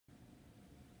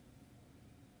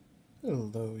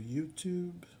Hello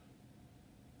YouTube.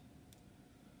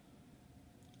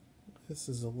 This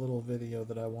is a little video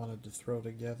that I wanted to throw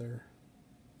together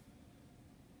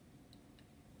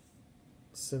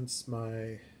since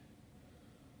my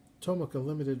Tomica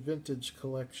limited vintage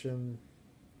collection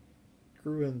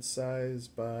grew in size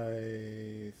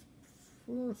by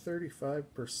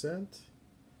 35%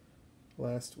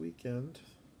 last weekend.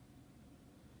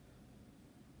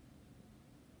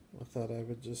 I thought I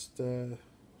would just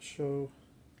show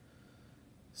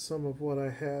some of what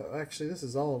I have. Actually, this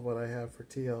is all of what I have for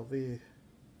TLV.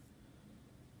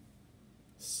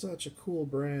 Such a cool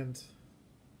brand.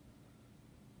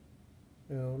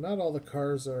 You know, not all the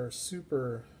cars are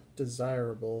super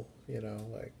desirable,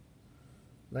 like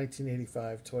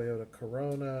 1985 Toyota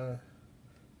Corona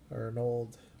or an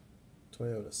old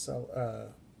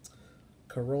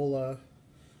Corolla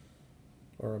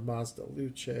or a Mazda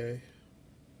Luce.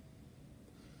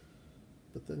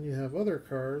 But then you have other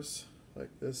cars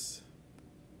like this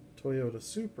Toyota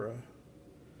Supra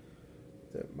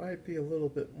that might be a little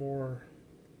bit more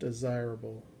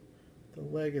desirable. The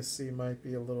Legacy might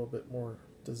be a little bit more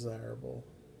desirable.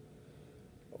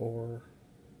 Or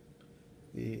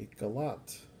the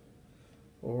Galant.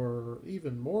 Or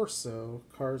even more so,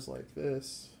 cars like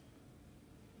this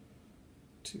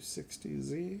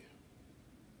 260Z.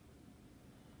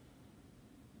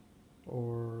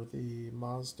 Or the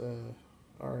Mazda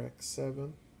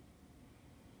RX-7,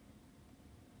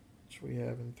 which we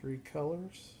have in 3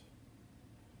 colors.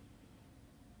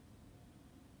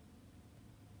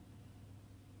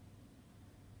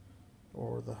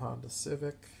 Or the Honda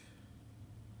Civic.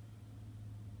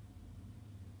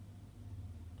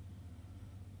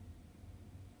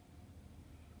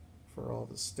 For all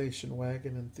the station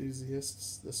wagon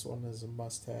enthusiasts, this one is a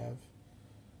must-have.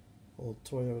 Old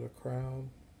Toyota Crown.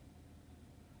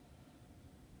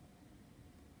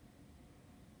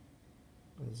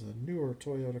 There's a newer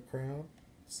Toyota Crown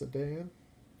sedan.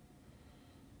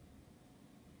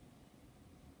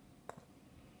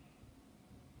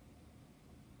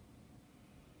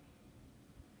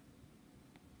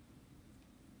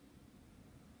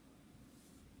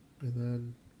 And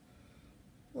then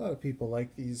a lot of people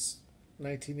like these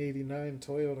 1989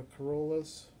 Toyota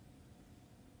Corollas.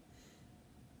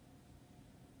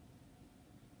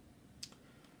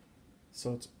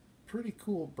 So it's a pretty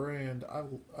cool brand.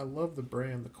 I love the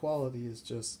brand. The quality is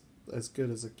just as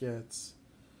good as it gets.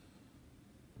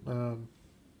 A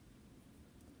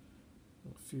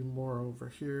few more over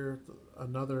here.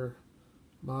 Another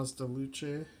Mazda Luce.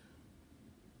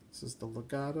 This is the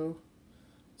Legato.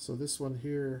 So this one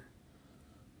here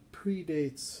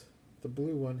predates the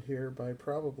blue one here by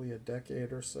probably a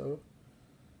decade or so.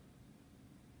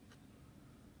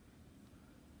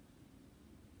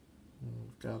 And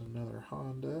we've got another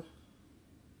Honda.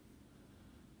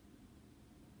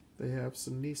 They have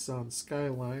some Nissan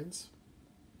Skylines,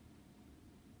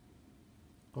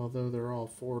 although they're all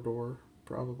 4-door,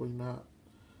 probably not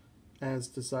as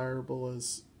desirable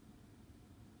as,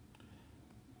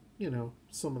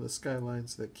 some of the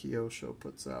Skylines that Kyosho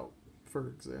puts out, for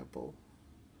example.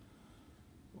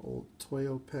 Old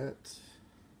Toyopet.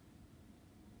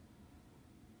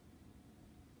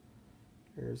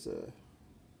 Here's a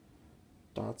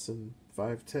Datsun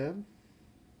 510.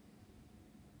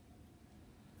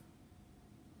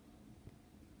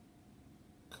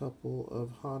 Couple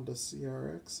of Honda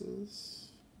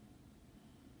CRXs.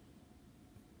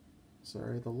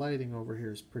 Sorry, the lighting over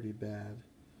here is pretty bad.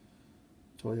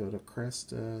 Toyota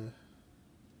Cresta.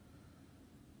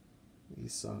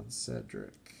 Nissan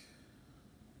Cedric.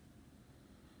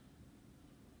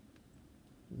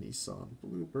 Nissan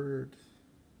Bluebird.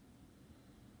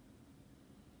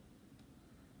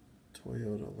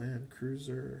 Toyota Land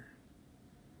Cruiser.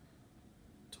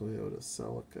 Toyota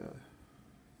Celica.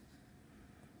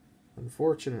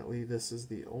 Unfortunately, this is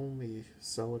the only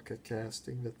Celica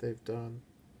casting that they've done.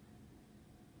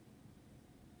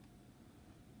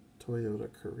 Toyota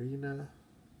Carina.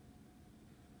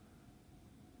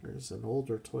 There's an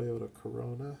older Toyota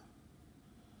Corona.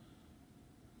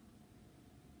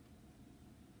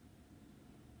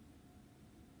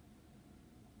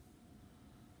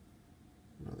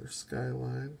 Another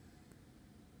Skyline.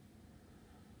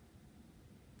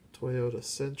 Toyota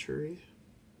Century.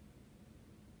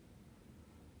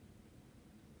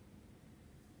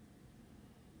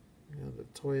 And a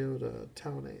Toyota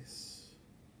Townace.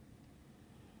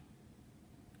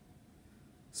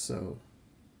 So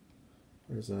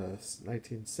there's a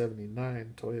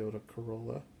 1979 Toyota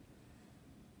Corolla,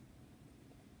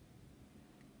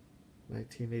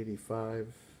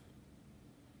 1985,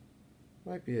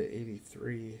 might be a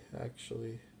 83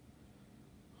 actually,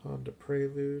 Honda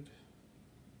Prelude.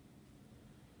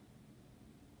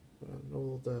 An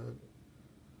old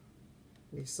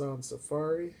Nissan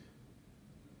Safari.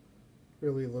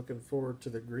 Really looking forward to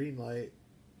the green light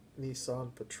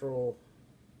Nissan Patrol.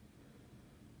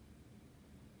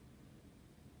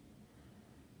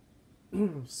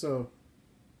 So,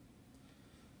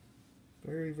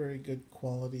 very, very good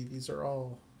quality. These are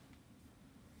all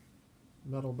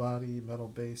metal body, metal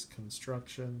base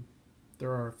construction.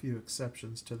 There are a few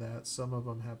exceptions to that. Some of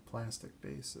them have plastic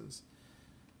bases,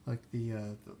 like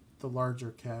the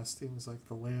larger castings, like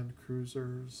the Land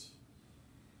Cruisers,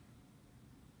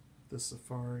 the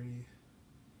Safari,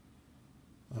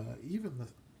 even the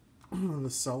the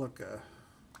Celica,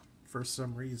 for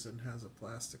some reason, has a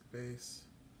plastic base.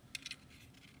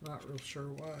 Not real sure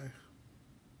why.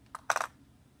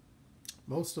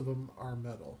 Most of them are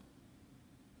metal.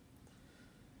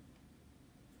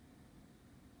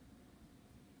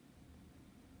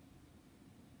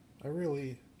 I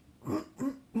really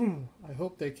I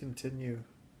hope they continue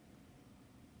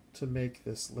to make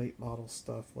this late model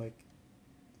stuff like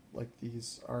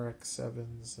these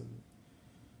RX-7s and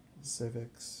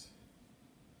Civics.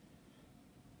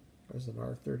 There's an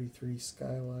R33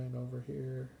 Skyline over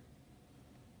here.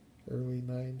 Early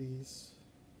 90s.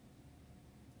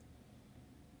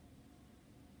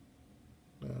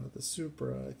 The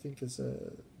Supra, I think, is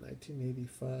a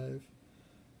 1985.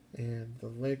 And the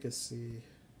Legacy,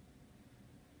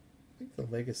 I think the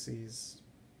Legacy's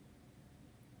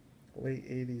late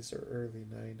 80s or early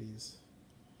 90s.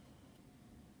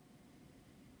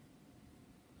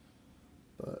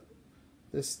 But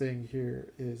this thing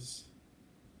here is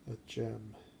a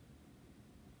gem.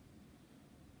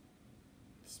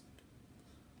 It's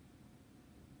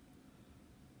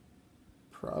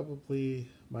probably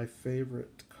my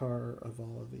favorite car of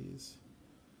all of these.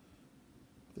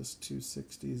 This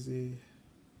 260Z.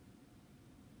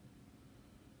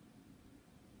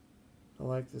 I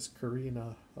like this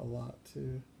Carina a lot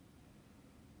too.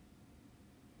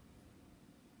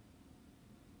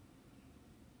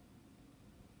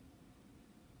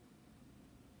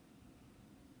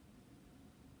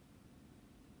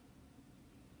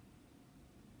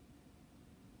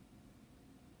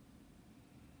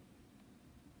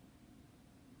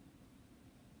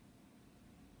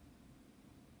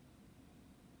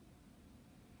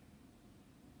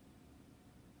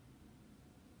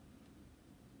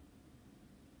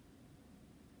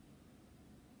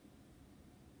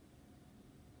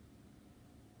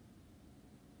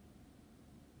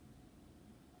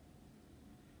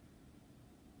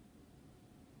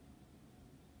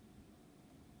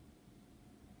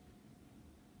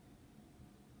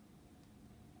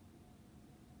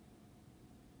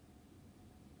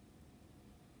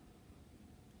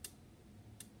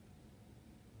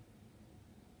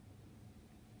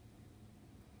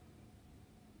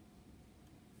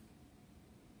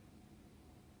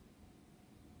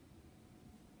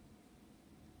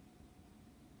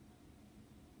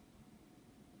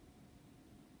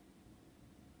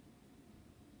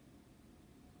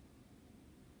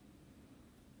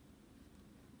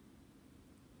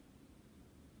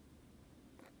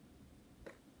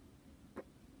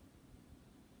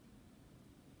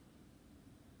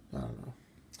 I don't know.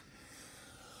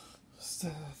 Just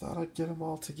thought I'd get them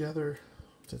all together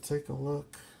to take a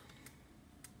look.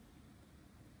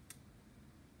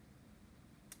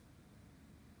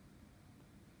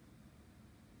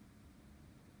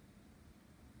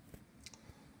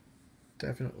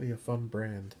 Definitely a fun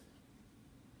brand.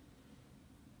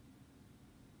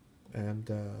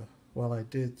 And while I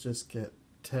did just get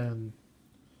 10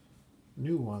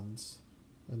 new ones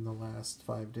in the last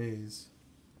 5 days,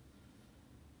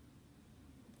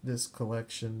 this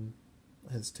collection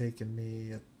has taken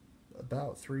me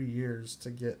about 3 years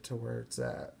to get to where it's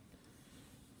at,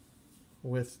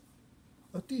 with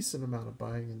a decent amount of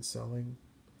buying and selling,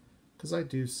 because I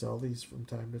do sell these from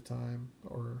time to time,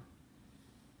 or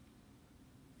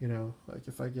like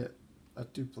if I get a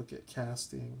duplicate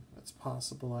casting, it's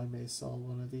possible I may sell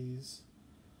one of these.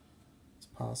 It's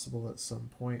possible at some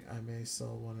point I may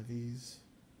sell one of these,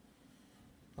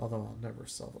 although I'll never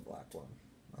sell the black one.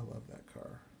 I love that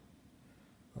car.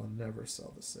 I'll never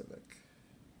sell the Civic.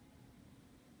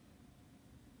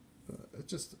 But it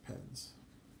just depends.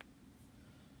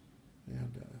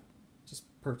 And just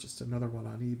purchased another one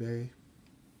on eBay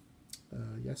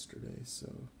yesterday,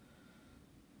 so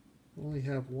only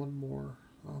have one more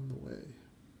on the way.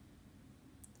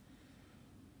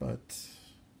 But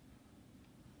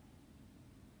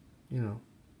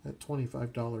at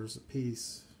 $25 a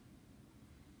piece,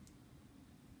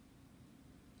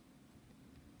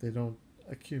 they don't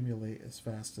accumulate as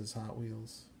fast as Hot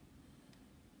Wheels.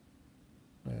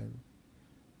 And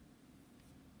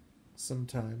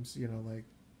sometimes, you know, like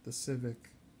the Civic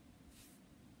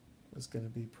is going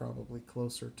to be probably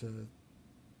closer to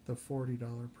the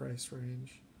 $40 price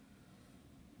range.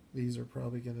 These are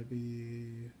probably going to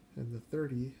be in the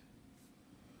 30.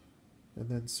 And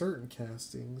then certain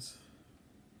castings,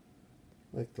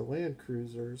 like the Land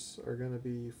Cruisers, are going to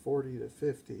be 40 to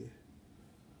 50.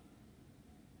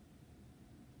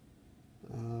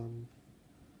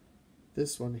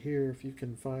 This one here, if you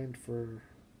can find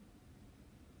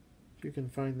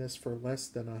this for less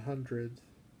than 100,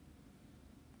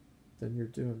 then you're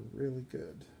doing really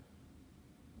good.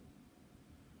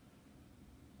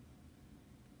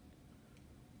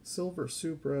 Silver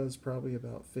Supra is probably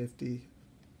about 50,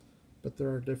 but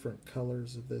there are different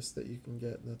colors of this that you can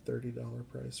get in the $30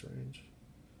 price range.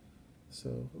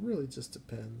 So it really just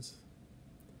depends.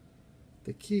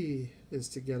 The key is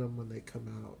to get them when they come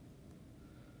out.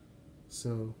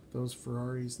 So those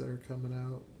Ferraris that are coming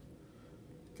out,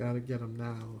 gotta get them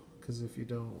now, because if you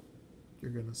don't,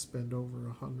 you're gonna spend over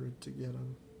 100 to get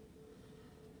them.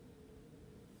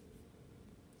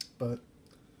 But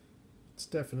it's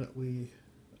definitely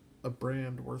a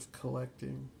brand worth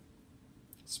collecting,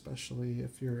 especially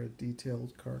if you're a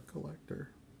detailed car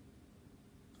collector.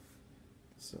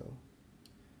 So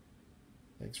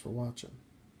thanks for watching.